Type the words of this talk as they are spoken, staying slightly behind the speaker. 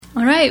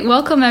All right,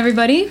 welcome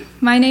everybody.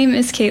 My name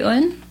is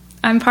Caitlin.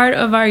 I'm part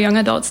of our young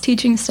adults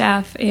teaching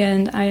staff,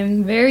 and I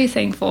am very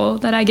thankful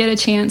that I get a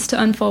chance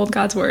to unfold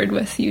God's Word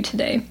with you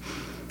today.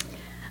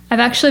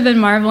 I've actually been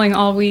marveling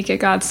all week at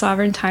God's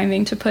sovereign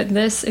timing to put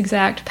this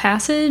exact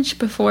passage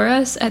before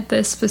us at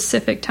this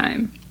specific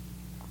time.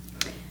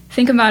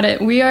 Think about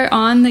it. We are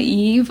on the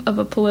eve of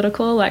a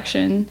political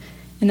election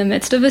in the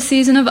midst of a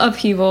season of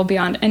upheaval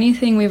beyond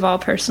anything we've all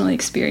personally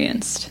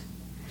experienced.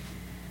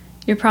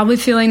 You're probably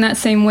feeling that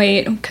same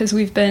weight because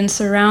we've been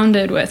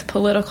surrounded with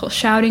political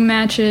shouting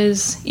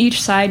matches,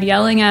 each side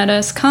yelling at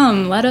us,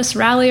 "Come, let us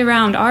rally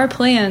around our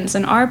plans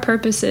and our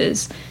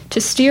purposes to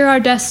steer our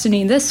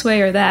destiny this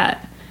way or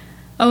that.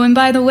 Oh, and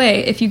by the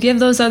way, if you give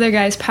those other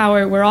guys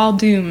power, we're all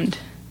doomed."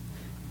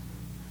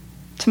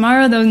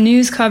 Tomorrow, the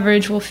news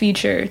coverage will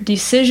feature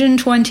Decision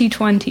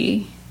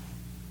 2020.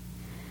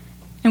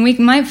 And we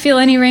might feel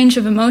any range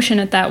of emotion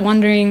at that,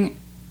 wondering,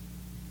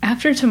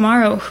 after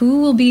tomorrow, who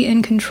will be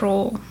in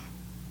control?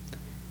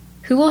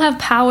 Who will have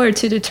power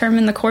to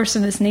determine the course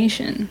of this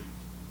nation?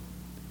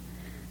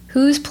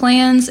 Whose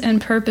plans and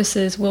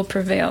purposes will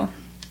prevail?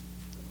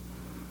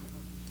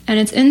 And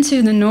it's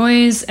into the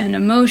noise and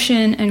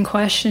emotion and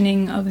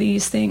questioning of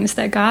these things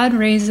that God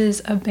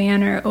raises a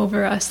banner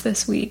over us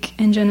this week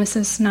in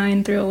Genesis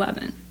 9 through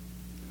 11.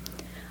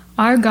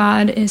 Our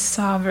God is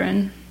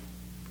sovereign.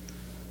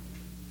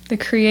 The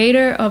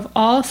creator of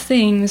all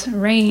things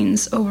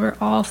reigns over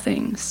all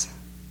things.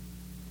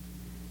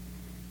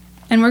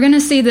 And we're going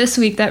to see this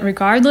week that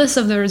regardless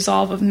of the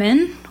resolve of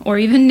men or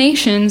even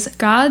nations,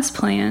 God's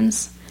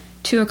plans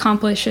to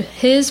accomplish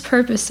his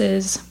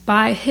purposes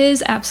by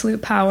his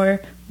absolute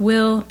power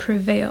will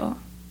prevail.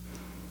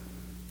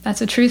 That's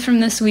a truth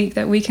from this week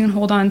that we can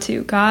hold on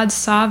to. God's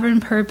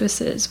sovereign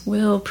purposes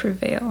will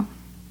prevail.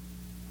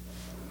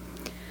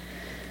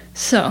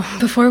 So,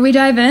 before we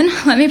dive in,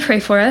 let me pray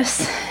for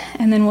us,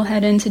 and then we'll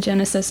head into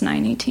Genesis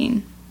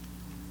 9:18.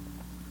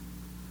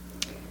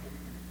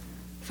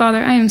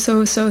 Father, I am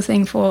so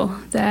thankful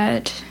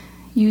that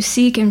you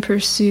seek and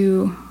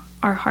pursue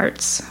our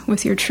hearts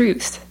with your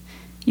truth.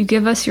 You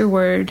give us your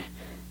word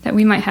that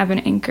we might have an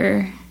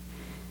anchor.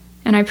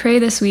 And I pray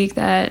this week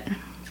that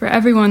for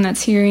everyone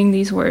that's hearing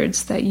these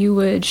words, that you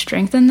would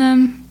strengthen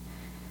them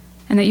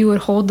and that you would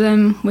hold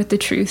them with the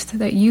truth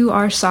that you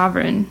are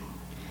sovereign.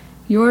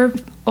 Your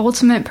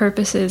ultimate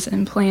purposes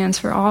and plans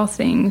for all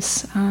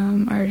things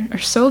are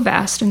so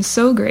vast and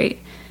so great.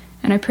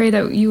 And I pray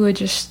that you would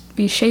just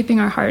be shaping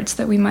our hearts,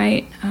 that we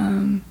might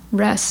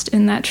rest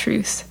in that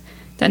truth,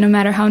 that no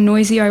matter how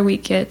noisy our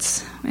week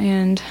gets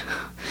and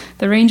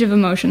the range of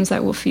emotions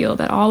that we'll feel,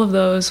 that all of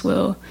those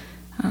will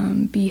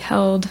be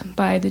held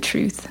by the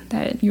truth,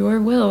 that your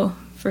will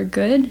for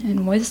good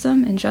and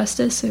wisdom and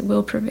justice, it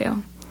will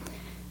prevail.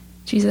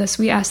 Jesus,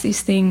 we ask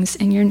these things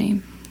in your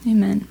name.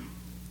 Amen.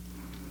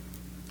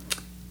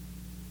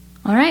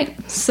 All right,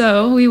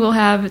 so we will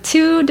have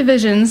two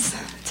divisions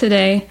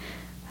today.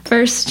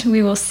 First,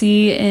 we will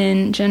see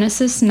in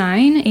Genesis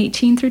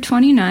 9:18 through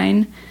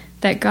 29,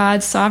 that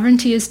God's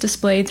sovereignty is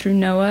displayed through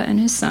Noah and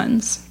his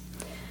sons.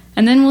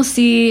 And then we'll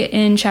see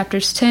in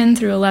chapters 10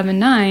 through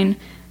 11:9,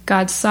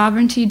 God's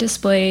sovereignty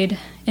displayed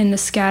in the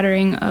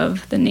scattering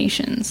of the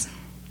nations.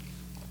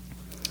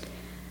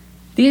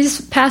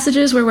 These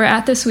passages where we're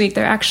at this week,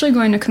 they're actually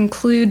going to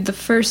conclude the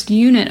first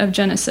unit of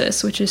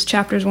Genesis, which is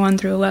chapters 1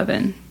 through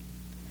 11.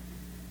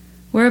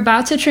 We're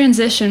about to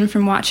transition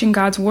from watching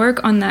God's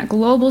work on that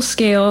global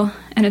scale,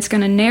 and it's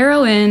going to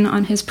narrow in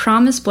on his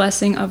promised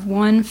blessing of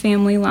one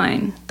family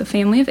line, the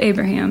family of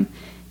Abraham,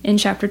 in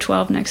chapter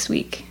 12 next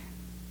week.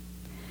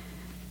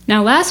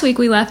 Now, last week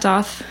we left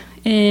off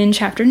in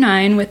chapter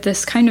 9 with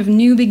this kind of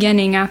new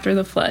beginning after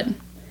the flood.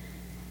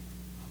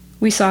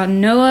 We saw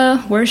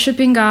Noah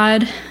worshiping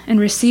God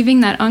and receiving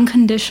that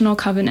unconditional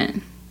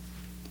covenant.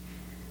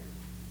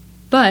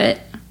 But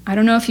I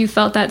don't know if you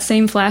felt that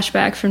same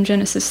flashback from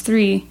Genesis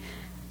 3.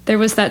 There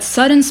was that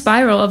sudden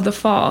spiral of the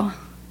fall,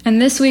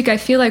 and this week I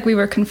feel like we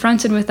were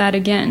confronted with that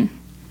again.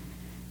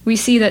 We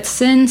see that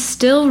sin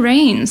still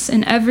reigns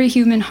in every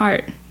human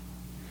heart,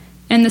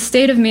 and the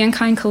state of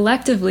mankind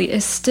collectively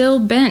is still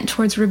bent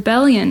towards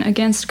rebellion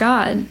against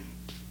God.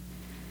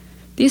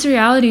 These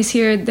realities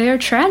here, they are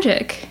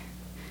tragic.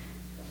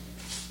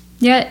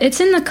 Yet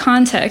it's in the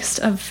context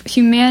of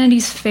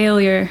humanity's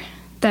failure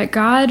that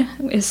God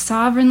is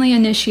sovereignly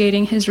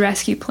initiating his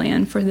rescue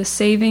plan for the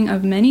saving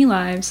of many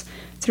lives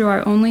through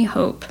our only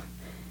hope,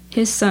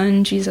 his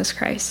Son, Jesus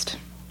Christ.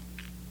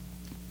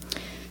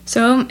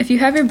 So, if you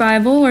have your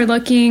Bible, we're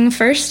looking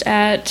first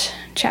at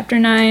chapter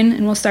 9,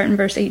 and we'll start in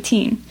verse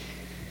 18.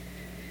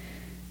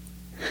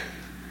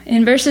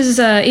 In verses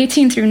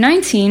 18 through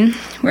 19,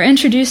 we're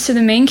introduced to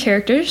the main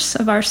characters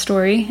of our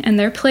story and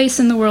their place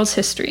in the world's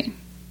history.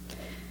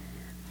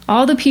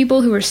 All the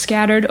people who were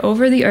scattered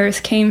over the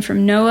earth came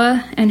from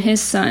Noah and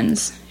his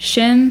sons,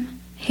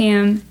 Shem,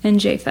 Ham, and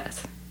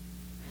Japheth.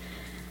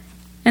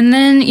 And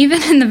then,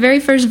 even in the very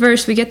first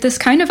verse, we get this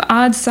kind of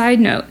odd side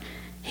note.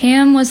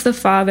 Ham was the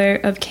father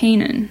of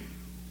Canaan.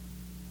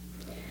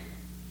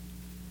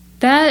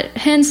 That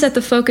hints at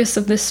the focus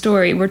of this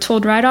story. We're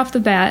told right off the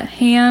bat,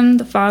 Ham,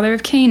 the father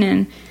of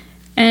Canaan.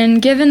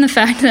 And given the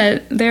fact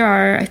that there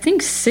are, I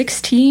think,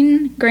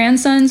 16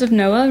 grandsons of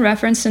Noah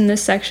referenced in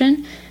this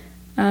section,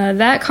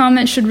 that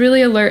comment should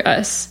really alert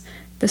us.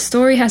 The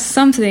story has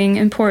something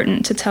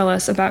important to tell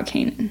us about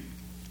Canaan.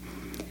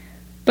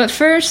 But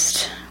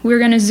first, we're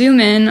going to zoom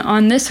in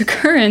on this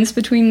occurrence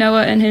between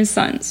Noah and his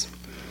sons.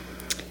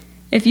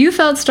 If you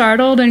felt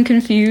startled and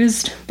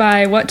confused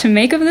by what to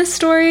make of this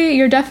story,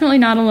 you're definitely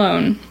not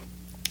alone.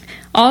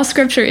 All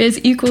scripture is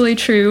equally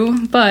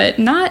true, but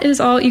not is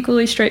all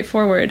equally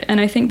straightforward,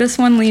 and I think this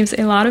one leaves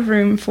a lot of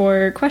room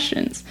for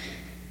questions.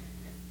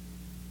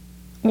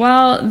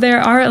 While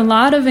there are a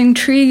lot of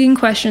intriguing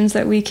questions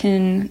that we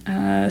can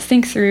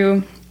think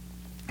through,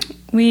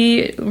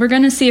 we're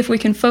going to see if we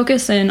can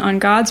focus in on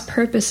God's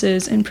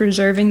purposes in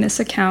preserving this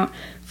account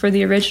for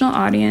the original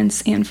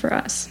audience and for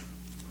us.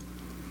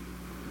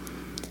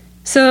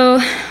 So,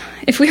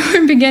 if we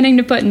were beginning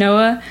to put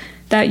Noah,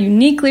 that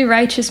uniquely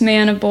righteous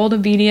man of bold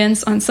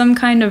obedience, on some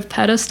kind of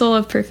pedestal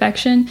of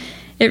perfection,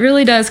 it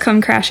really does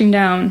come crashing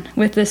down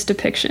with this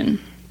depiction.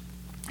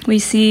 We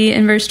see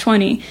in verse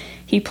 20,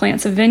 he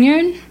plants a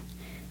vineyard,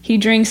 he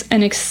drinks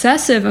an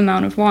excessive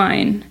amount of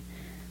wine,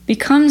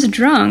 becomes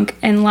drunk,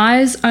 and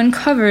lies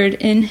uncovered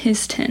in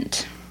his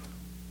tent.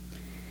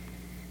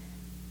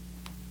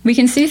 We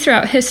can see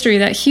throughout history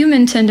that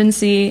human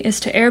tendency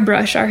is to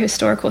airbrush our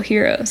historical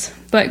heroes,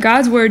 but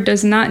God's word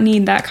does not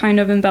need that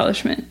kind of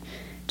embellishment.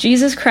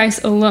 Jesus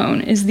Christ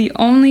alone is the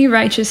only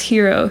righteous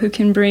hero who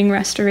can bring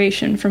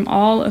restoration from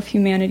all of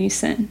humanity's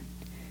sin.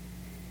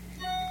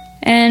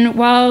 And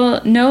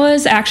while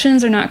Noah's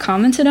actions are not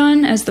commented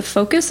on as the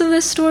focus of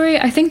this story,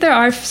 I think there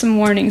are some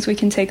warnings we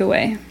can take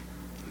away.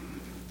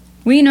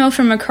 We know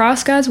from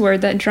across God's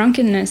word that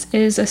drunkenness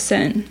is a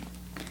sin.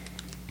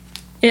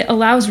 It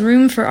allows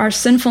room for our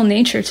sinful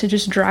nature to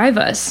just drive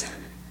us.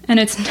 And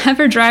it's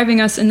never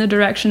driving us in the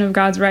direction of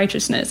God's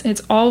righteousness.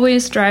 It's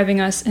always driving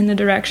us in the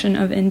direction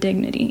of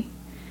indignity.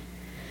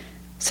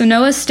 So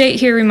Noah's state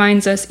here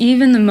reminds us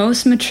even the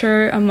most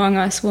mature among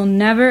us will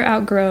never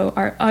outgrow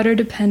our utter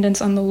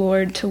dependence on the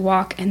Lord to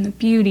walk in the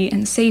beauty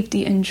and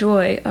safety and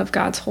joy of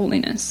God's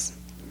holiness.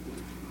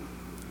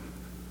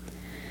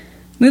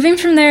 Moving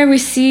from there, we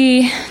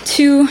see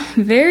two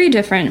very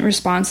different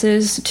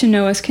responses to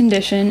Noah's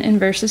condition in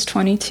verses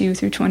 22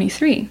 through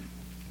 23.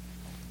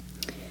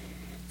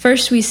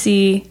 First, we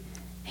see,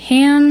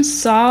 Ham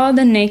saw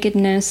the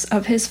nakedness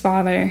of his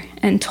father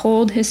and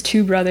told his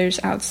two brothers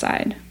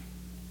outside.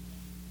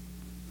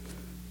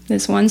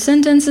 This one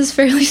sentence is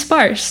fairly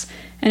sparse,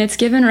 and it's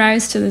given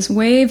rise to this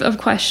wave of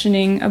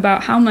questioning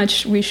about how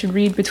much we should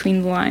read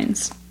between the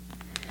lines.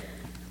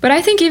 But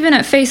I think even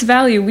at face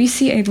value, we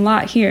see a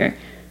lot here.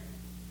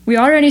 We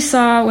already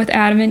saw with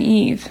Adam and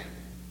Eve.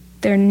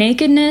 Their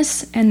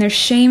nakedness and their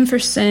shame for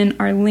sin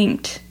are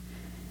linked.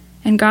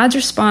 And God's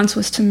response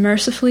was to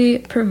mercifully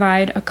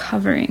provide a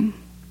covering.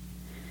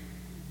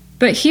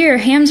 But here,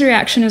 Ham's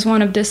reaction is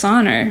one of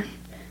dishonor,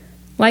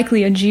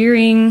 likely a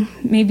jeering,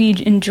 maybe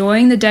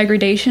enjoying the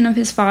degradation of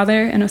his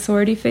father and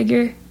authority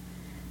figure.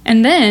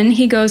 And then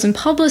he goes and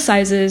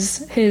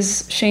publicizes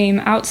his shame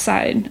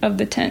outside of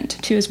the tent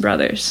to his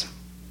brothers.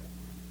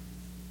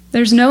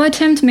 There's no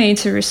attempt made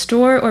to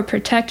restore or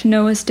protect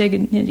Noah's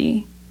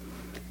dignity.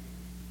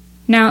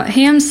 Now,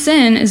 Ham's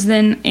sin is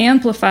then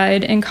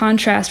amplified in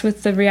contrast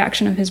with the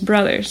reaction of his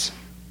brothers.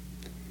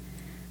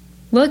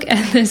 Look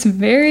at this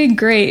very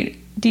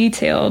great,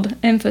 detailed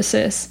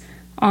emphasis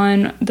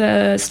on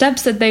the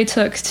steps that they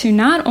took to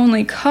not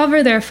only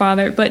cover their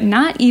father, but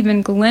not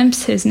even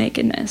glimpse his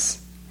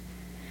nakedness.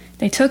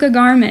 They took a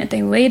garment,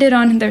 they laid it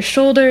on their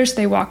shoulders,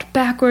 they walked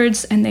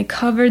backwards, and they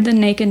covered the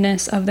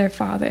nakedness of their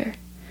father.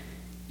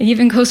 It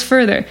even goes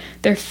further.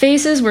 Their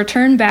faces were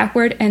turned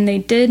backward, and they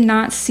did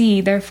not see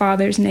their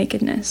father's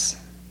nakedness.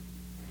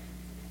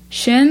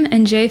 Shem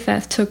and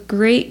Japheth took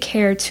great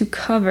care to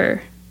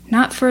cover,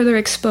 not further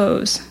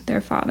expose, their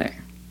father.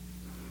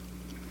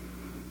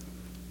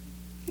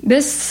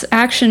 This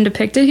action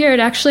depicted here, it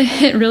actually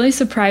hit really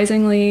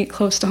surprisingly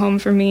close to home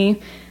for me.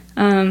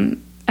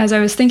 As I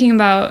was thinking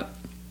about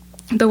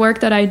the work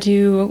that I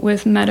do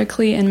with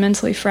medically and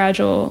mentally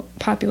fragile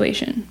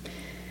population.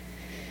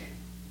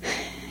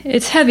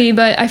 It's heavy,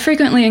 but I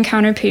frequently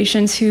encounter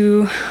patients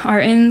who are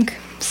in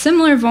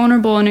similar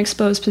vulnerable and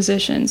exposed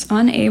positions,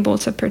 unable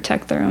to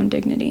protect their own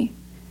dignity.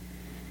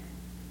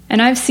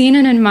 And I've seen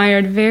and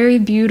admired very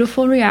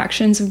beautiful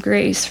reactions of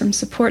grace from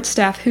support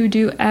staff who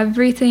do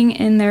everything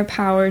in their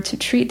power to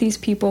treat these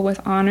people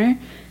with honor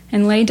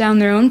and lay down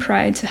their own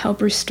pride to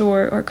help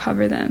restore or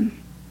cover them.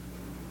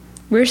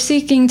 We're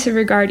seeking to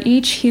regard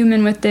each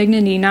human with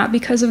dignity, not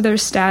because of their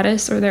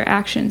status or their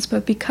actions,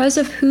 but because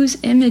of whose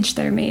image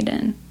they're made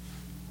in.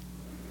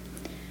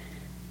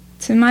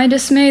 To my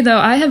dismay, though,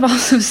 I have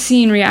also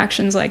seen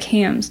reactions like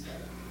Ham's,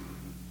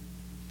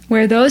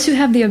 where those who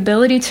have the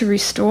ability to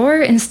restore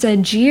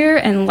instead jeer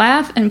and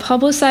laugh and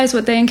publicize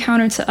what they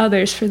encounter to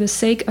others for the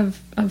sake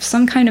of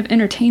some kind of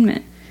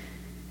entertainment.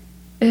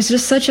 It's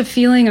just such a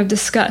feeling of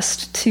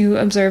disgust to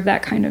observe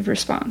that kind of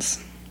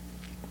response.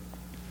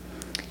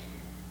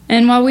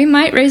 And while we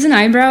might raise an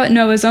eyebrow at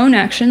Noah's own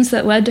actions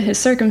that led to his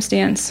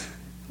circumstance,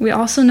 we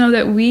also know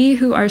that we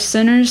who are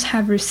sinners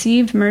have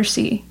received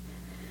mercy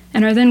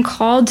and are then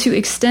called to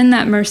extend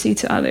that mercy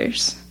to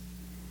others.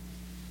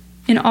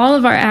 In all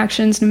of our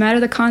actions, no matter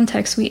the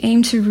context, we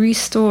aim to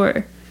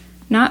restore,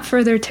 not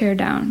further tear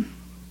down.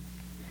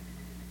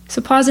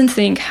 So pause and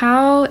think,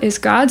 how is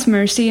God's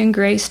mercy and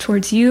grace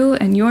towards you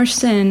and your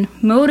sin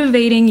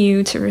motivating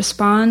you to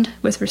respond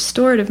with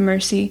restorative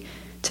mercy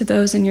to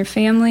those in your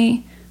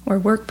family or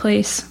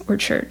workplace or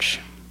church?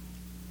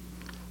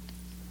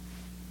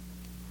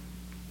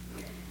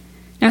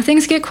 Now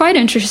things get quite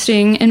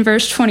interesting in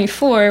verse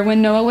 24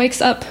 when Noah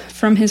wakes up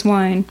from his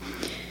wine.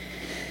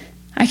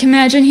 I can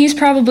imagine he's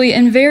probably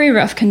in very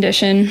rough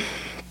condition,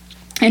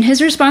 and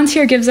his response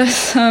here gives us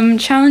some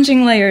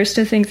challenging layers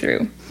to think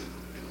through.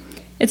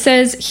 It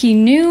says, he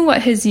knew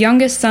what his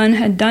youngest son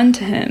had done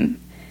to him,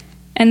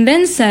 and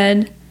then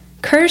said,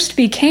 "Cursed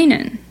be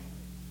Canaan.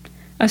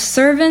 A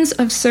servant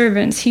of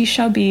servants he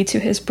shall be to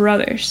his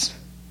brothers."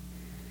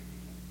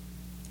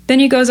 Then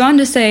he goes on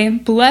to say,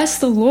 "Bless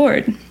the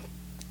Lord,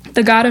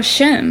 the God of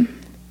Shem."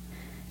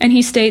 And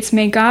he states,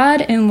 "May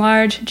God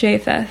enlarge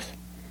Japheth,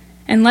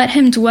 and let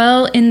him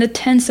dwell in the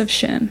tents of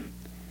Shem,"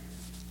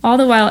 all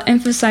the while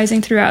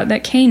emphasizing throughout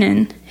that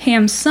Canaan,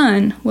 Ham's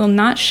son, will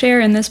not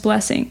share in this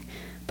blessing,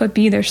 but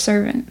be their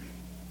servant.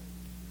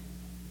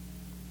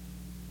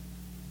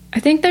 I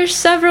think there's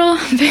several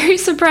very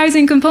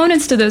surprising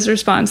components to this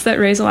response that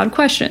raise a lot of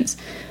questions.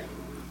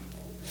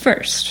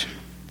 First,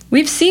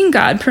 we've seen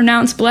God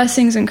pronounce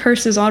blessings and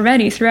curses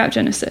already throughout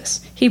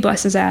Genesis. He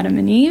blesses Adam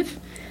and Eve.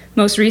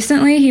 Most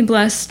recently, he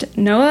blessed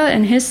Noah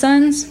and his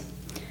sons.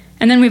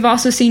 And then we've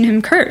also seen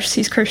him curse.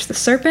 He's cursed the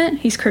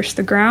serpent, he's cursed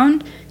the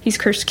ground, he's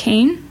cursed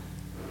Cain.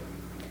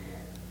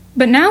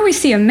 But now we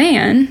see a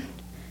man,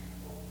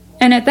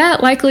 and at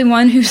that likely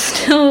one who's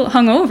still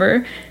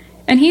hungover,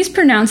 and he's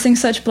pronouncing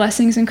such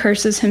blessings and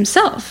curses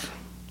himself.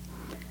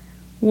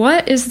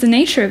 What is the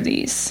nature of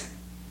these?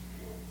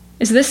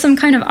 Is this some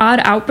kind of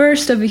odd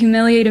outburst of a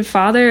humiliated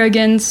father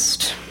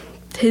against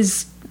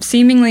his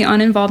seemingly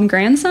uninvolved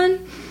grandson?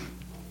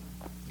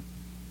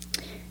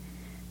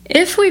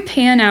 If we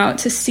pan out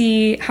to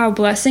see how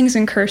blessings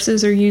and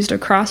curses are used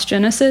across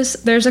Genesis,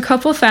 there's a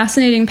couple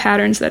fascinating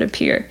patterns that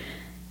appear,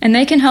 and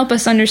they can help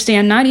us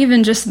understand not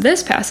even just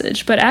this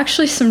passage, but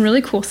actually some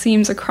really cool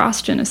themes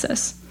across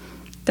Genesis.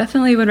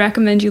 Definitely would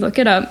recommend you look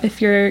it up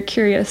if you're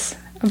curious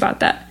about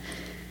that.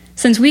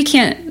 Since we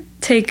can't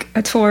take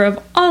a tour of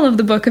all of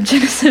the book of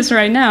Genesis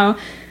right now,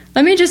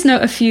 let me just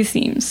note a few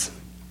themes.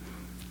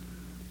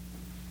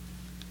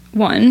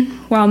 1.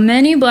 While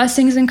many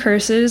blessings and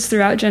curses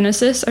throughout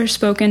Genesis are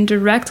spoken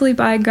directly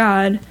by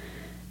God,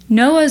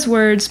 Noah's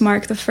words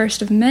mark the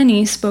first of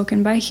many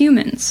spoken by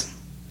humans.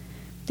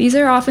 These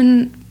are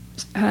often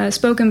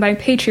spoken by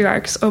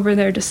patriarchs over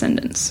their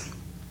descendants.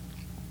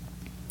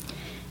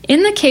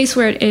 In the case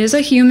where it is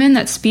a human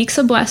that speaks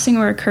a blessing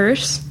or a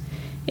curse,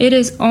 it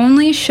is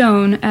only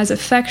shown as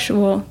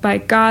effectual by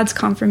God's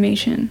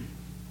confirmation.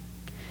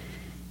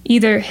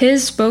 Either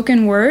his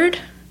spoken word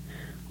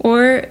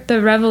or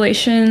the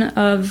revelation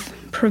of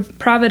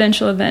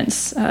providential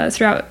events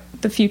throughout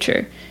the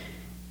future.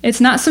 It's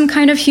not some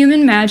kind of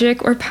human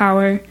magic or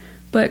power,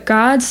 but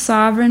God's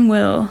sovereign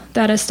will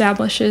that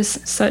establishes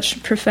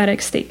such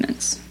prophetic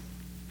statements.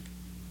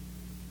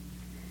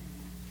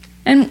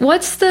 And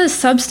what's the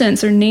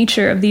substance or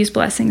nature of these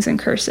blessings and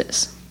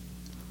curses?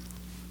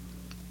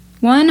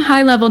 One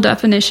high-level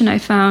definition I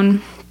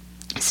found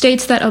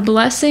states that a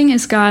blessing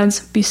is God's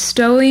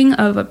bestowing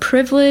of a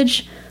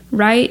privilege,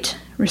 right,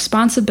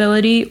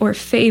 responsibility, or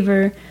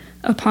favor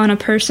upon a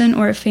person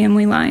or a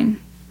family line,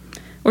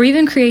 or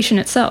even creation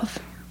itself.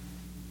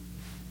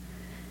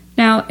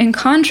 Now, in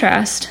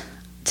contrast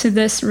to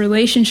this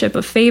relationship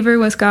of favor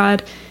with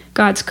God,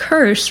 God's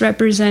curse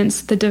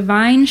represents the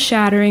divine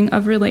shattering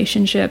of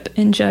relationship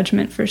in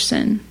judgment for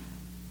sin.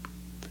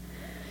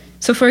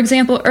 So, for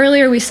example,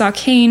 earlier we saw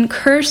Cain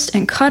cursed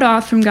and cut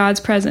off from God's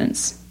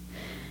presence,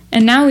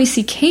 and now we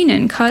see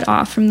Canaan cut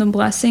off from the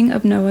blessing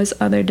of Noah's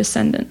other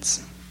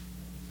descendants.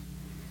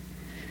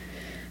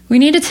 We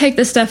need to take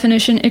this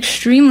definition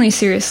extremely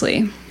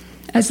seriously,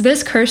 as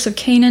this curse of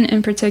Canaan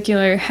in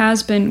particular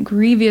has been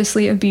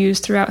grievously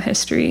abused throughout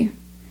history,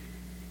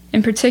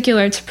 in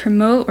particular to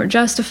promote or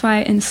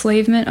justify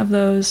enslavement of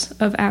those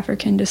of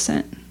African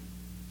descent.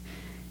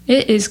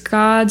 It is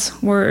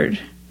God's word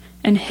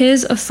and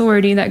his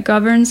authority that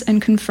governs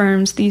and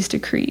confirms these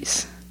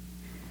decrees.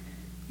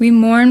 We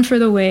mourn for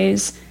the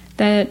ways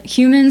that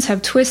humans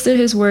have twisted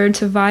his word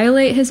to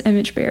violate his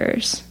image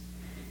bearers.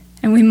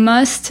 And we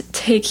must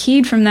take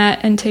heed from that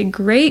and take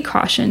great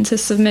caution to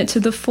submit to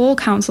the full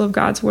counsel of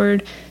God's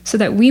word so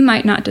that we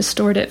might not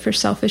distort it for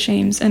selfish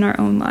aims in our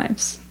own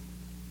lives.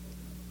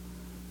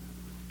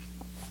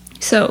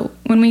 So,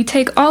 when we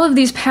take all of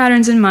these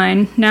patterns in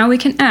mind, now we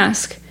can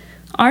ask,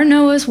 are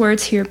Noah's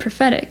words here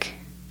prophetic?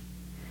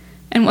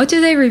 And what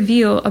do they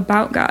reveal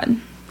about God?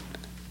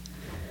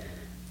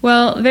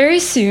 Well,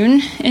 very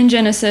soon in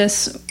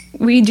Genesis,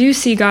 we do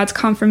see God's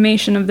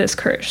confirmation of this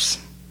curse.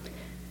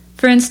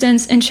 For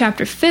instance, in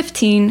chapter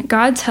 15,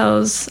 God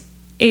tells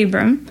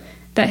Abram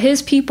that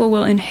his people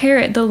will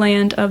inherit the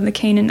land of the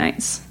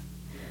Canaanites,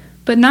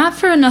 but not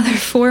for another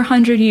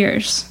 400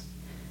 years,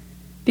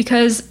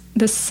 because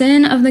the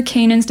sin of the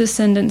Canaan's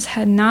descendants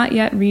had not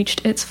yet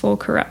reached its full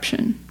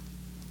corruption.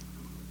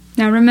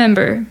 Now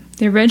remember,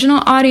 the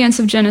original audience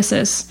of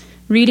Genesis,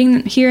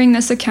 hearing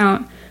this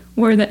account,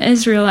 were the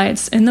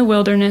Israelites in the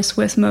wilderness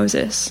with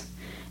Moses,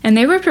 and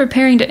they were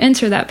preparing to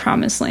enter that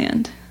promised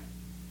land.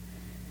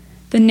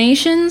 The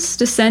nations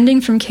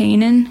descending from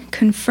Canaan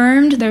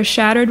confirmed their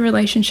shattered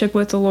relationship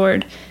with the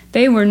Lord.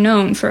 They were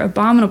known for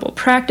abominable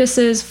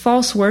practices,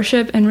 false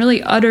worship, and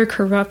really utter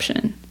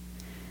corruption.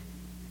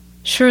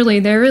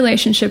 Surely their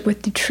relationship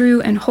with the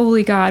true and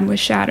holy God was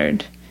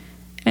shattered,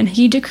 and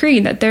he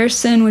decreed that their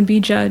sin would be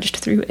judged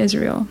through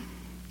Israel.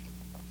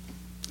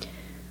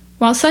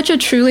 While such a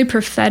truly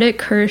prophetic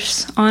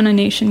curse on a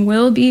nation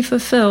will be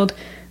fulfilled,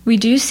 we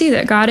do see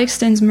that God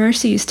extends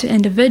mercies to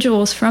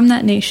individuals from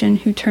that nation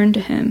who turn to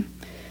him.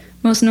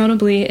 Most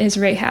notably is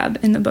Rahab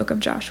in the book of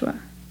Joshua.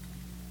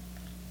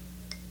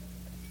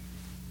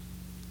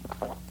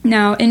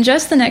 Now, in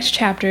just the next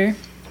chapter,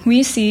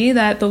 we see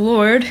that the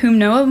Lord, whom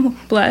Noah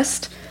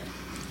blessed,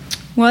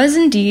 was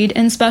indeed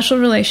in special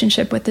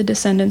relationship with the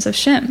descendants of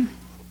Shem.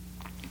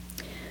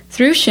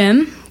 Through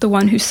Shem, the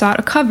one who sought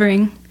a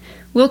covering,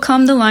 will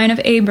come the line of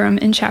Abram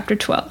in chapter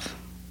 12.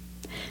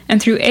 And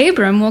through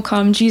Abram will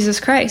come Jesus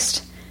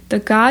Christ, the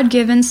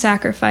God-given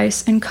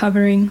sacrifice and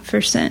covering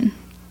for sin.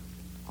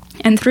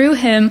 And through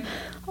him,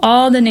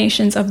 all the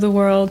nations of the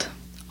world,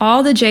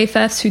 all the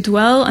Japheths who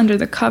dwell under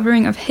the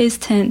covering of his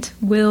tent,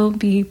 will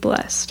be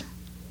blessed.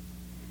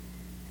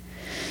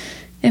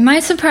 It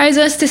might surprise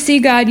us to see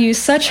God use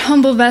such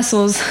humble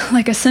vessels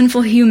like a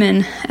sinful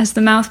human as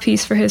the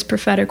mouthpiece for his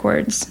prophetic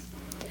words.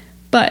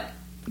 But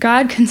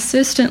God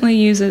consistently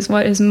uses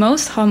what is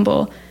most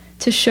humble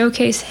to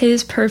showcase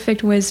his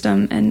perfect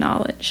wisdom and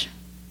knowledge.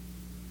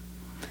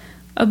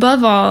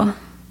 Above all,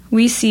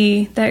 we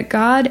see that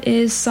God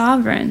is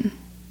sovereign.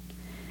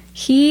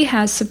 He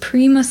has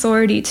supreme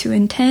authority to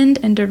intend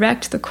and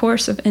direct the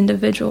course of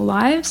individual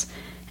lives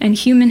and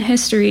human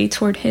history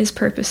toward his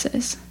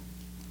purposes.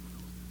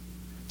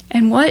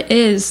 And what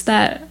is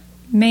that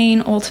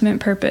main ultimate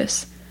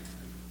purpose?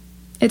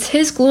 It's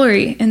his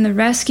glory in the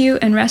rescue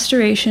and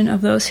restoration of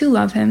those who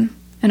love him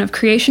and of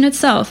creation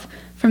itself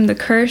from the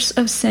curse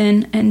of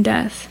sin and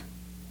death.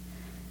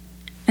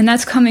 And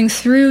that's coming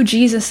through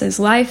Jesus'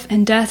 life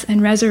and death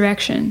and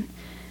resurrection,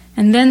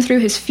 and then through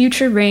his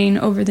future reign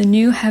over the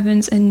new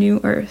heavens and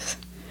new earth,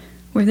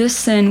 where this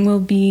sin will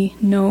be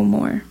no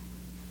more.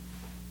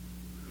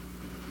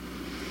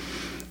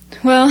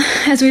 Well,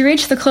 as we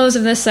reach the close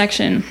of this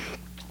section,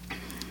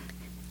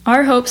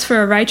 our hopes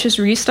for a righteous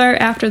restart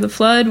after the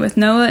flood with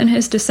Noah and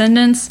his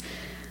descendants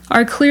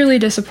are clearly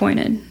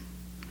disappointed,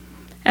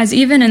 as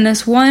even in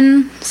this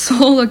one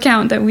sole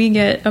account that we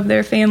get of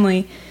their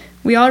family,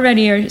 we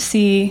already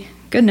see,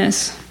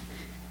 goodness,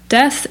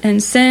 death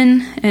and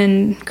sin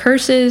and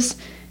curses,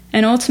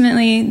 and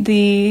ultimately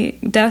the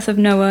death of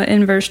Noah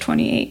in verse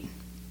 28.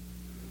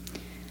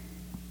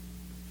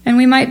 And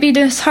we might be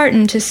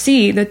disheartened to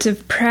see the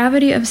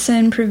depravity of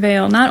sin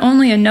prevail not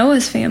only in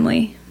Noah's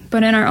family,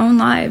 but in our own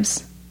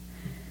lives.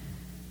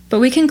 But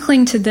we can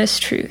cling to this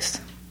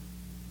truth: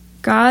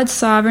 God's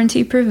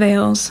sovereignty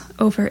prevails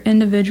over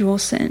individual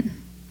sin.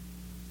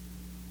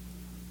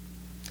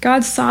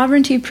 God's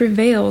sovereignty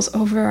prevails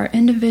over our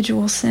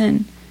individual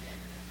sin.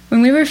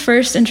 When we were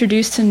first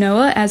introduced to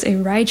Noah as a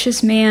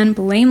righteous man,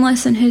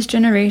 blameless in his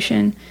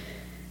generation,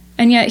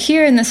 and yet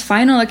here in this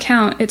final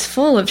account, it's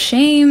full of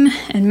shame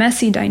and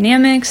messy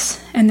dynamics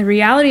and the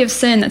reality of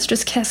sin that's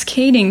just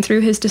cascading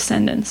through his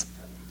descendants.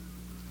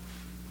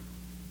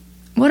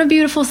 What a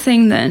beautiful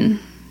thing, then,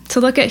 to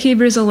look at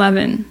Hebrews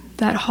 11,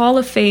 that hall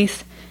of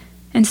faith,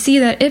 and see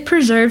that it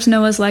preserves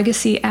Noah's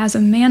legacy as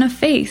a man of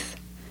faith,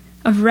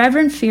 of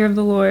reverent fear of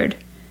the Lord,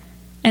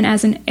 and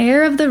as an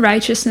heir of the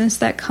righteousness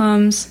that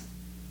comes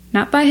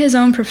not by his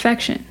own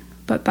perfection,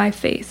 but by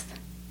faith.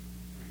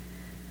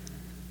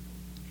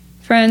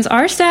 Friends,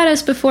 our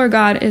status before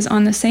God is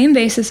on the same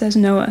basis as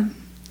Noah.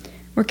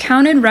 We're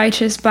counted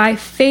righteous by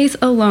faith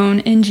alone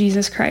in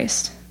Jesus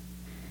Christ.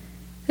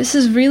 This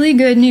is really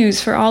good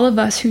news for all of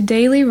us who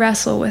daily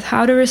wrestle with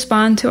how to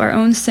respond to our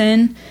own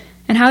sin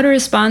and how to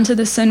respond to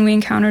the sin we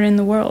encounter in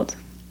the world.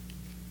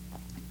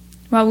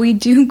 While we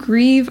do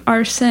grieve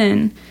our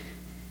sin,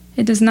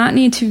 it does not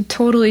need to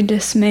totally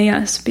dismay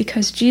us,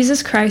 because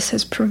Jesus Christ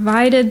has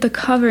provided the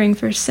covering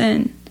for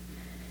sin,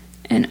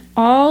 and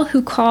all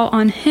who call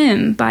on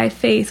him by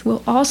faith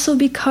will also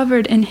be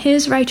covered in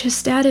his righteous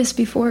status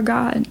before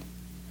God.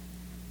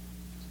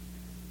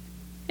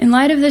 In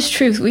light of this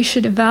truth, we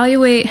should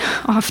evaluate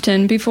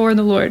often before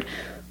the Lord,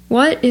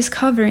 what is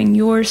covering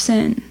your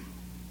sin?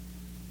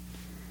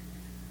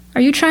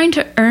 Are you trying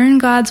to earn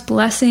God's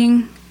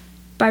blessing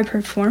by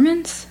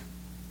performance?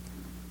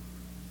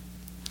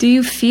 Do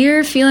you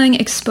fear feeling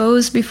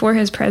exposed before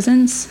his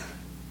presence?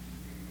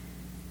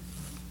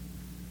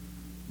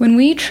 When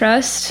we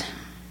trust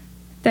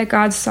that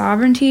God's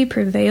sovereignty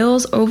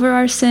prevails over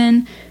our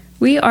sin,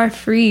 we are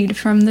freed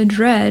from the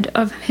dread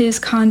of his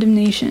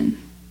condemnation.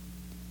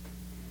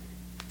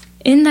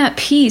 In that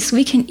peace,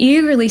 we can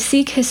eagerly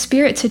seek his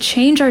Spirit to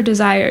change our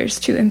desires,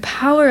 to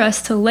empower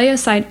us to lay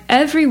aside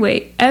every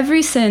weight,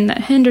 every sin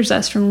that hinders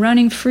us from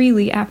running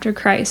freely after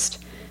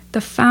Christ, the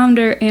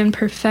founder and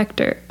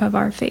perfecter of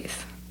our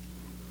faith.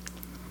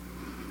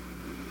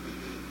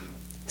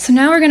 So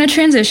now we're going to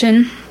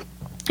transition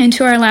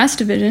into our last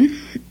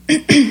division,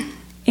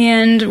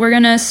 and we're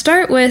going to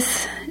start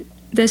with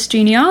this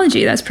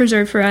genealogy that's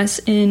preserved for us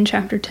in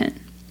chapter 10.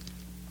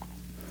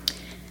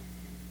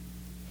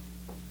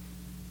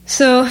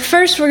 So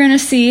first we're going to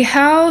see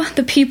how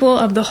the people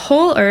of the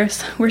whole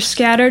earth were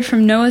scattered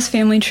from Noah's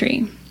family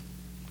tree.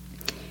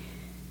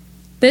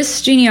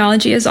 This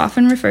genealogy is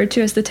often referred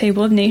to as the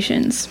Table of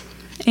Nations,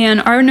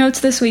 and our notes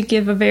this week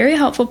give a very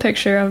helpful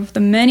picture of the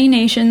many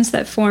nations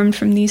that formed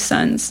from these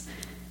sons,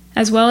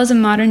 as well as the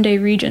modern-day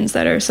regions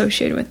that are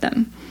associated with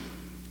them.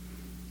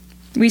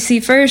 We see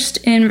first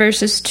in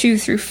verses 2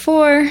 through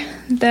 4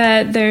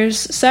 that there's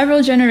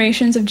several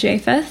generations of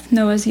Japheth,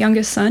 Noah's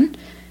youngest son,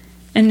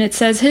 and it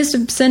says his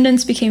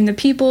descendants became the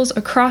peoples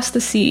across the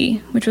sea,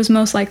 which was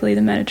most likely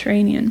the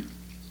Mediterranean.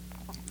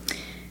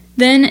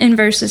 Then in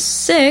verses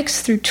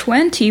 6 through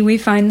 20, we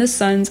find the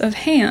sons of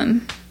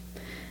Ham.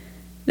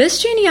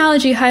 This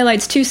genealogy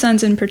highlights two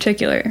sons in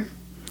particular.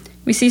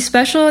 We see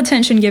special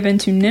attention given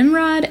to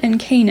Nimrod and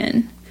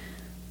Canaan,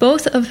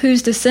 both of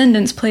whose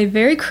descendants play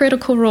very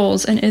critical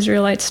roles in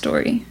Israelite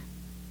story.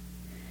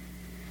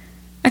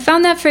 I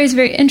found that phrase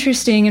very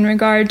interesting in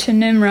regard to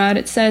Nimrod.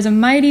 It says, a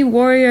mighty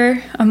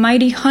warrior, a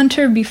mighty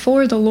hunter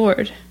before the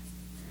Lord.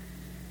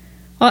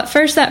 While at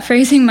first that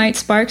phrasing might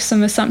spark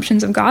some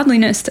assumptions of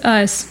godliness to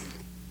us,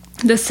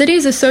 the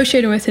cities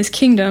associated with his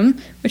kingdom,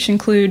 which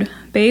include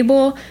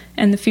Babel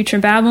and the future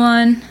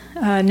Babylon,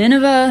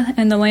 Nineveh,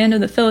 and the land of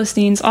the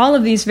Philistines, all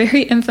of these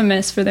very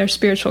infamous for their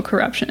spiritual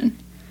corruption.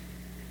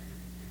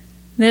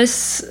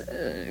 This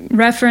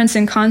reference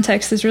and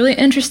context is really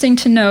interesting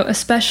to note,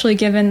 especially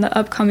given the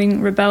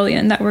upcoming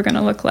rebellion that we're going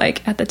to look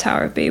like at the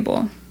Tower of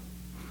Babel.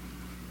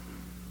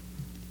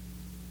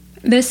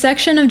 This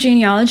section of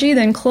genealogy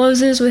then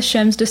closes with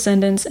Shem's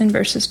descendants in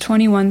verses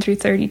 21 through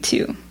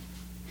 32.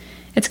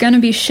 It's going to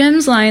be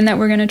Shem's line that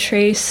we're going to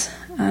trace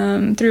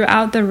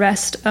throughout the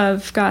rest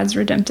of God's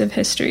redemptive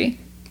history.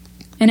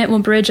 And it will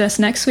bridge us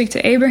next week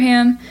to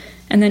Abraham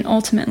and then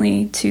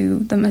ultimately to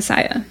the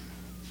Messiah.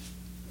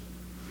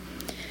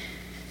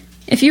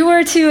 If you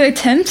were to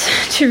attempt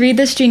to read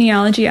this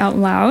genealogy out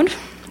loud,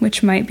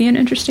 which might be an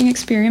interesting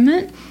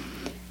experiment,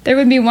 there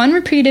would be one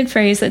repeated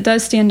phrase that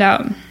does stand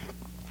out.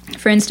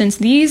 For instance,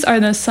 these are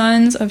the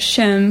sons of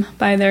Shem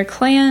by their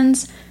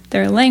clans,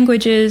 their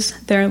languages,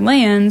 their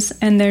lands,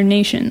 and their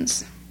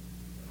nations.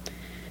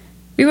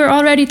 We were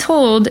already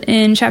told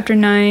in chapter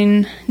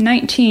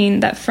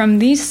 9:19 that from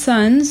these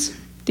sons,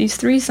 these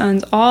three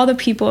sons, all the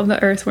people of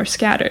the earth were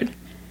scattered.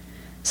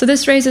 So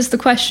this raises the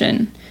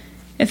question,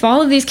 if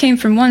all of these came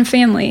from one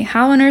family,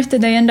 how on earth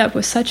did they end up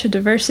with such a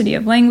diversity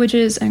of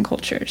languages and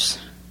cultures?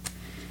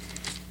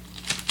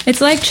 It's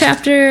like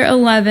chapter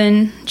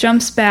 11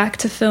 jumps back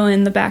to fill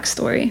in the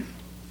backstory.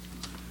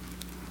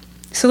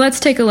 So let's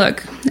take a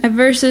look. At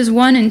verses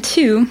 1 and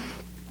 2,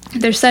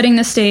 they're setting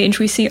the stage.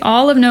 We see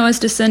all of Noah's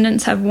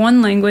descendants have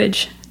one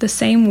language, the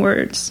same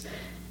words,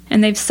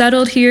 and they've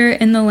settled here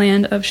in the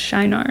land of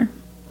Shinar.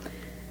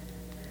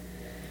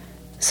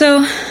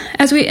 So,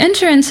 as we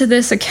enter into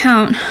this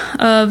account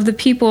of the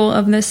people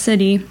of this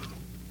city,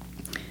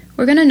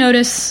 we're going to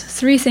notice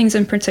three things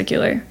in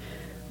particular.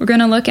 We're going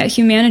to look at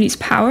humanity's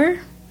power,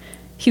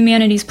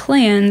 humanity's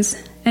plans,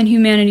 and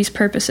humanity's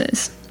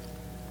purposes.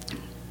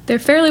 They're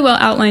fairly well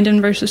outlined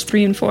in verses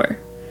 3 and 4.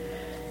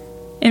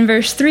 In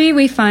verse 3,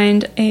 we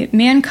find a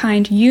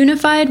mankind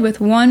unified with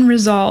one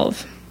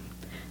resolve.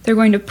 They're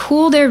going to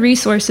pool their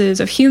resources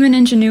of human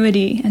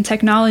ingenuity and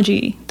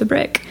technology, the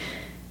brick,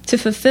 to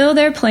fulfill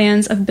their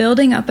plans of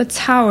building up a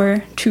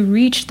tower to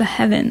reach the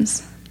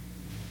heavens.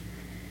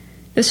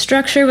 The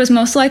structure was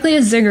most likely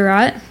a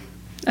ziggurat,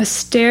 a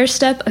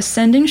stair-step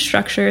ascending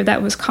structure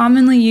that was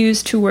commonly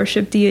used to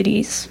worship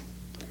deities.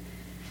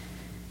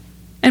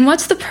 And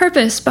what's the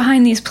purpose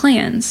behind these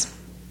plans?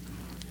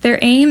 Their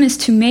aim is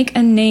to make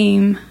a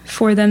name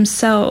for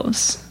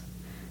themselves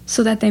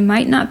so that they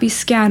might not be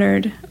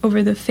scattered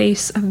over the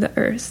face of the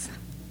earth.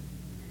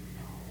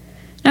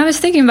 Now, I was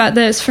thinking about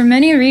this. For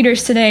many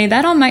readers today,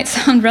 that all might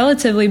sound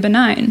relatively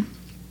benign.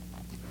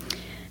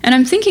 And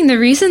I'm thinking the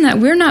reason that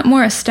we're not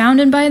more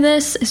astounded by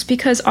this is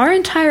because our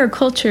entire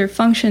culture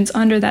functions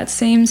under that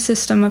same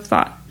system of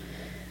thought.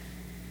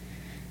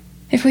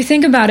 If we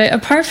think about it,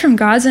 apart from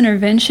God's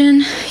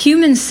intervention,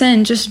 human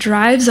sin just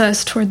drives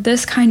us toward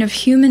this kind of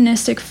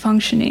humanistic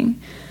functioning,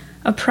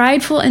 a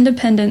prideful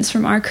independence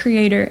from our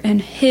Creator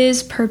and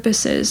His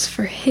purposes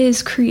for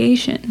His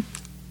creation.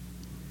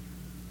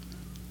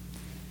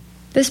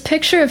 This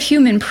picture of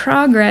human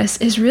progress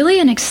is really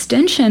an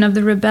extension of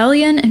the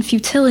rebellion and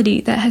futility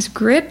that has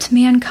gripped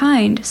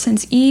mankind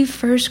since Eve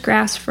first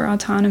grasped for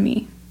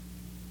autonomy.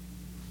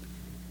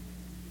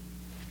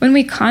 When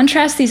we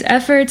contrast these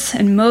efforts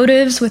and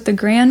motives with the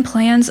grand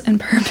plans and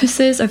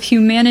purposes of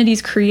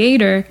humanity's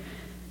creator,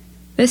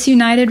 this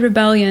united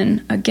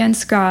rebellion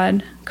against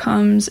God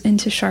comes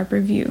into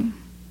sharper view.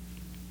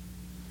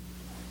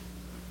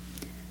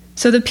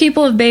 So the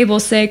people of Babel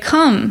say,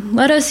 "Come,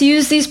 let us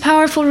use these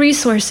powerful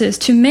resources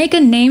to make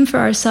a name for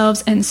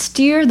ourselves and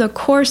steer the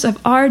course of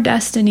our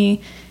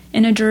destiny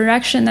in a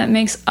direction that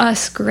makes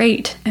us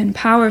great and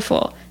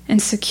powerful and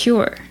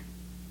secure."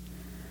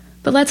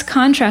 But let's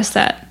contrast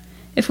that.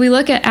 If we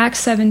look at Acts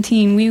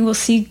 17, we will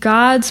see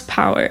God's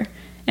power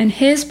and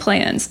his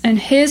plans and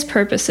his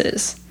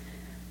purposes,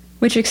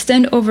 which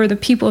extend over the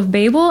people of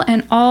Babel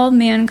and all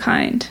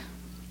mankind.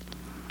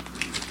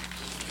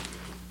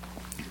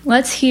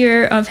 Let's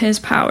hear of his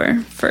power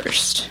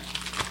first.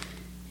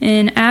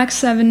 In Acts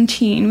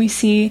 17, we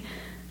see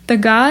the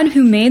God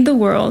who made the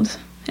world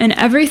and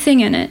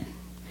everything in it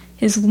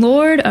is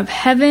Lord of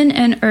heaven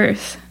and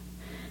earth,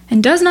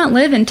 and does not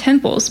live in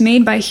temples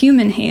made by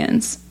human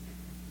hands.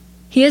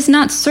 He is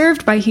not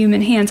served by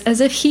human hands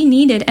as if he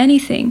needed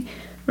anything.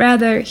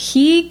 Rather,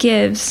 he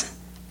gives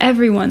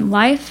everyone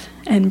life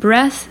and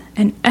breath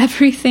and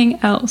everything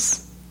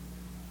else.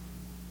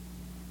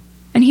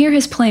 And here are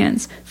his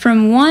plans.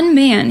 From one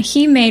man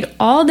he made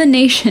all the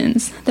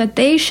nations that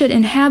they should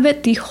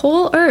inhabit the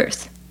whole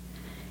earth.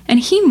 And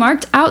he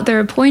marked out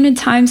their appointed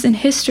times in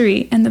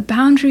history and the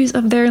boundaries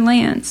of their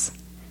lands.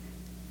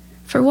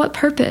 For what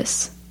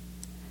purpose?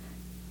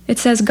 It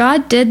says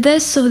God did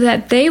this so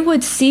that they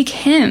would seek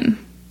him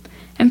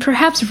and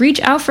perhaps reach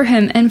out for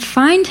him and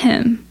find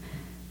him,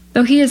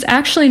 though he is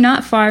actually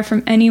not far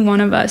from any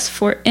one of us,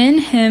 for in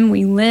him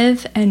we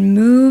live and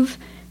move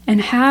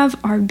and have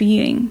our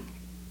being.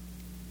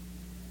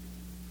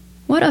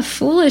 What a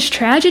foolish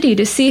tragedy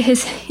to see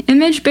his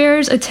image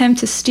bearers attempt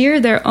to steer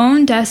their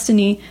own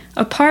destiny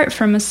apart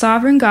from a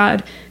sovereign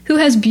God who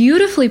has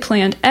beautifully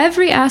planned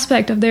every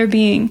aspect of their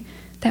being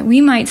that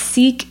we might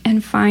seek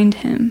and find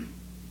him.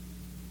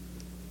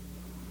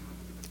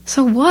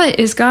 So what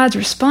is God's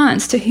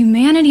response to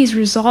humanity's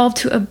resolve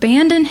to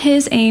abandon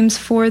his aims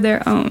for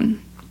their own?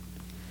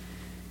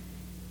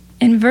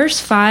 In verse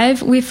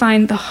 5, we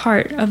find the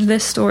heart of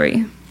this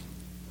story.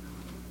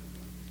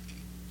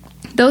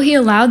 Though he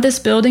allowed this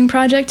building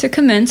project to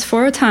commence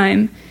for a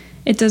time,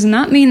 it does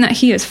not mean that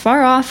he is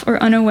far off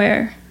or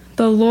unaware.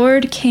 The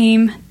Lord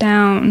came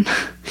down.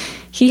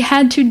 He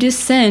had to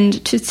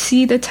descend to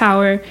see the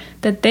tower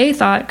that they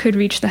thought could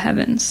reach the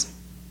heavens.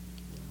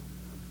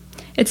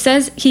 It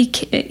says he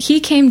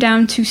came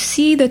down to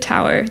see the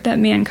tower that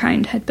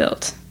mankind had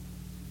built.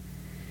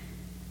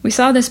 We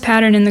saw this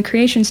pattern in the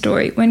creation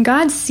story. When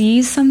God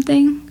sees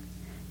something,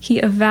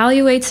 he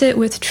evaluates it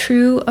with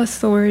true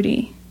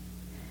authority.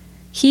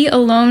 He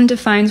alone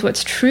defines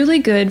what's truly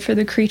good for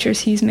the creatures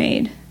he's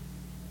made.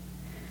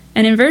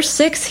 And in verse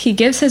 6, he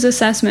gives his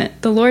assessment.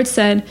 The Lord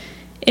said,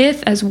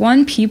 "If as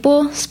one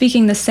people,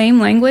 speaking the same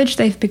language,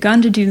 they've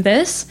begun to do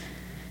this,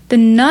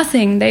 then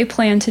nothing they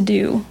plan to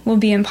do will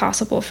be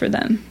impossible for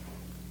them."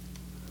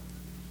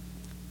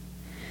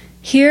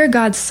 Here,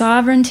 God's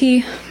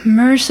sovereignty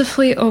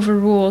mercifully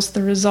overrules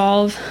the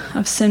resolve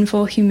of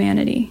sinful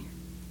humanity.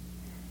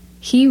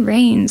 He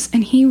reigns,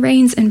 and he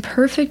reigns in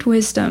perfect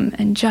wisdom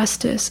and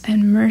justice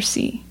and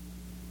mercy.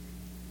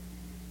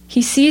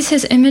 He sees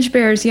his image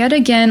bearers yet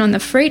again on the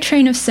freight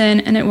train of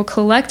sin, and it will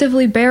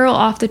collectively barrel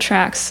off the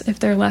tracks if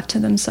they're left to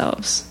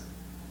themselves.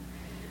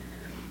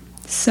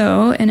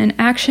 So, in an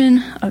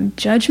action of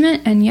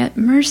judgment and yet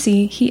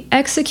mercy, he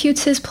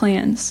executes his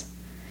plans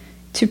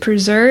to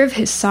preserve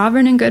his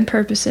sovereign and good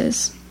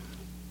purposes.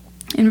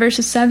 In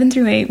verses 7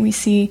 through 8, we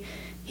see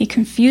he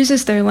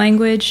confuses their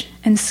language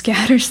and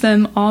scatters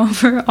them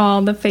over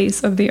all the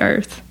face of the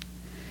earth.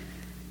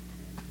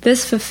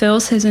 This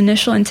fulfills his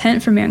initial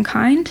intent for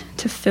mankind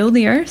to fill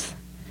the earth,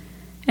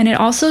 and it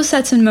also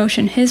sets in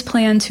motion his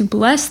plan to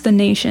bless the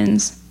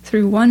nations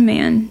through one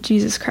man,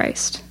 Jesus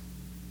Christ.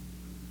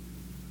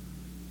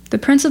 The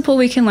principle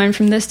we can learn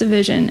from this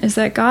division is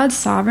that God's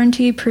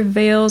sovereignty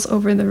prevails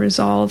over the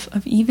resolve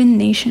of even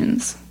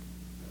nations.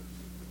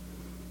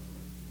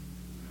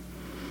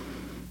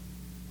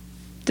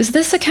 Does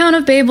this account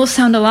of Babel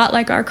sound a lot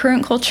like our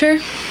current culture?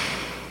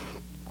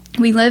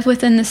 We live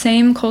within the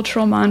same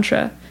cultural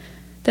mantra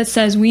that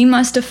says we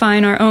must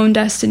define our own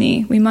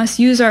destiny, we must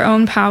use our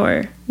own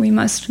power, we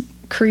must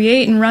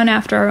create and run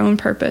after our own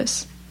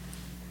purpose.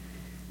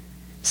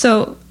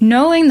 So,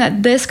 knowing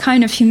that this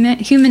kind of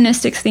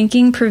humanistic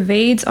thinking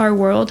pervades our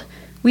world,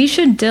 we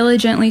should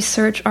diligently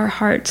search our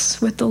hearts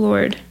with the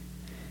Lord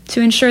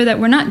to ensure that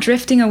we're not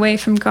drifting away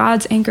from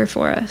God's anchor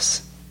for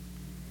us.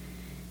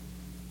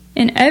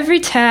 In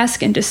every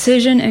task and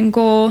decision and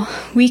goal,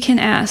 we can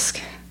ask,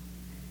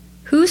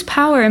 whose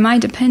power am I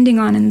depending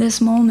on in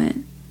this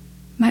moment?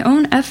 My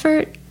own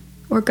effort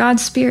or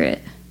God's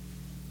Spirit?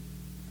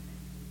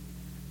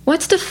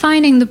 What's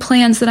defining the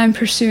plans that I'm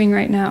pursuing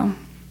right now?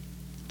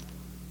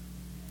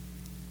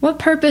 What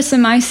purpose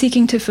am I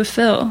seeking to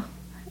fulfill?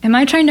 Am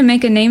I trying to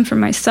make a name for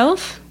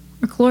myself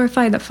or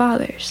glorify the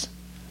Father's?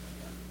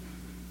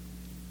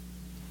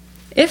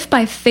 If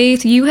by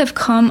faith you have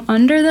come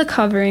under the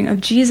covering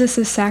of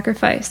Jesus'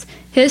 sacrifice,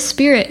 his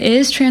Spirit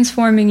is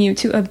transforming you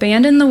to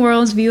abandon the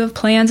world's view of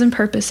plans and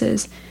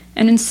purposes,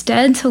 and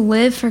instead to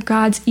live for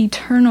God's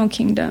eternal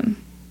kingdom.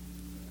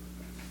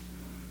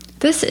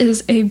 This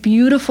is a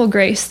beautiful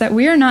grace that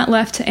we are not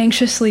left to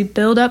anxiously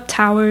build up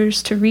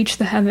towers to reach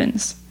the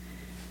heavens.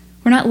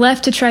 We're not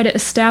left to try to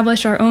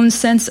establish our own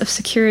sense of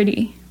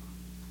security.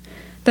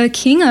 The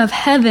King of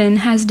Heaven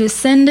has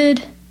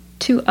descended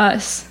to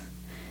us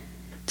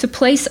to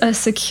place us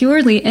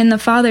securely in the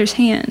Father's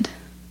hand.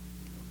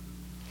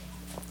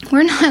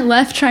 We're not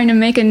left trying to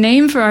make a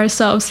name for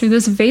ourselves through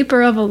this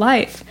vapor of a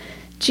life.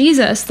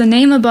 Jesus, the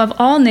name above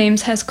all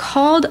names, has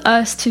called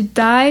us to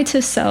die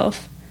to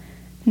self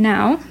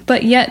now,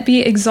 but yet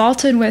be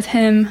exalted with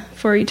him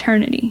for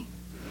eternity.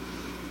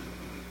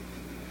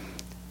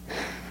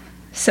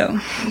 So,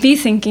 be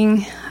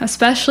thinking,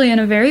 especially in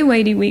a very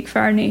weighty week for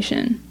our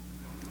nation,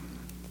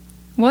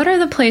 what are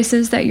the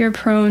places that you're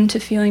prone to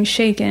feeling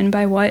shaken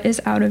by what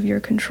is out of your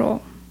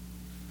control?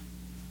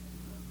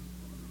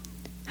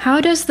 How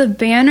does the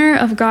banner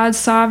of God's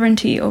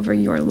sovereignty over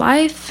your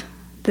life,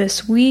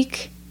 this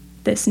week,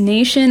 this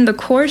nation, the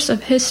course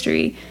of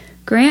history,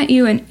 grant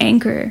you an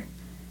anchor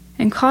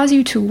and cause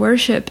you to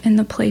worship in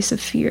the place of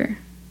fear?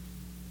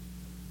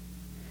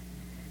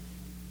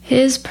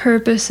 His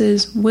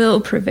purposes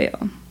will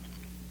prevail,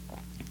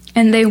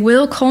 and they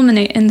will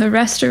culminate in the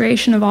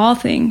restoration of all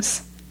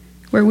things,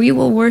 where we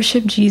will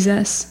worship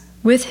Jesus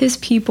with his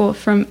people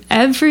from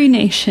every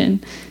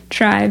nation,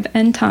 tribe,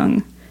 and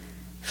tongue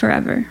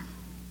forever.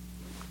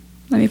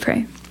 Let me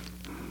pray.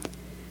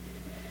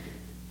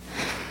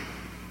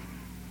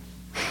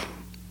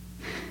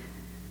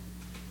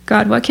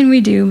 God, what can we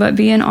do but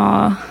be in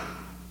awe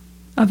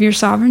of your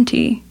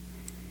sovereignty?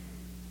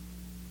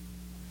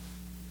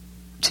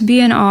 To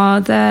be in awe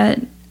that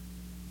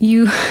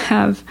you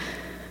have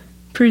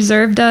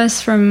preserved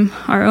us from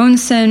our own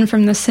sin,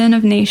 from the sin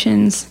of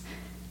nations,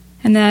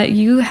 and that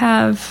you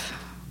have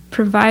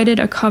provided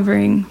a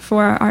covering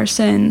for our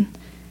sin,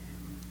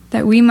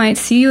 that we might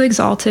see you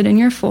exalted in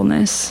your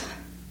fullness.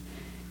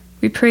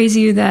 We praise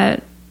you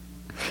that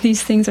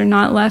these things are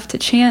not left to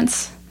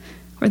chance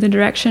or the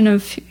direction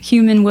of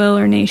human will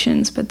or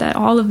nations, but that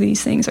all of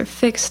these things are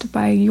fixed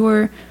by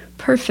your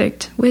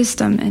perfect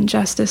wisdom and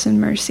justice and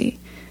mercy.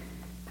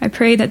 I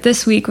pray that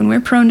this week, when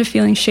we're prone to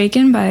feeling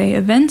shaken by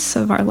events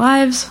of our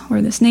lives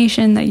or this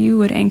nation, that you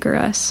would anchor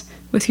us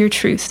with your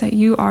truth, that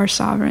you are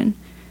sovereign.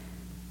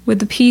 Would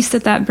the peace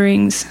that that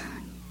brings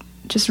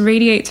just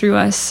radiate through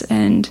us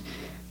and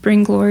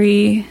bring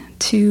glory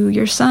to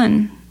your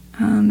Son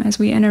as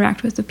we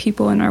interact with the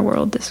people in our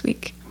world this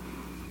week.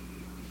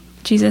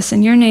 Jesus,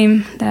 in your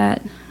name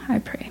that I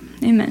pray.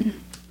 Amen.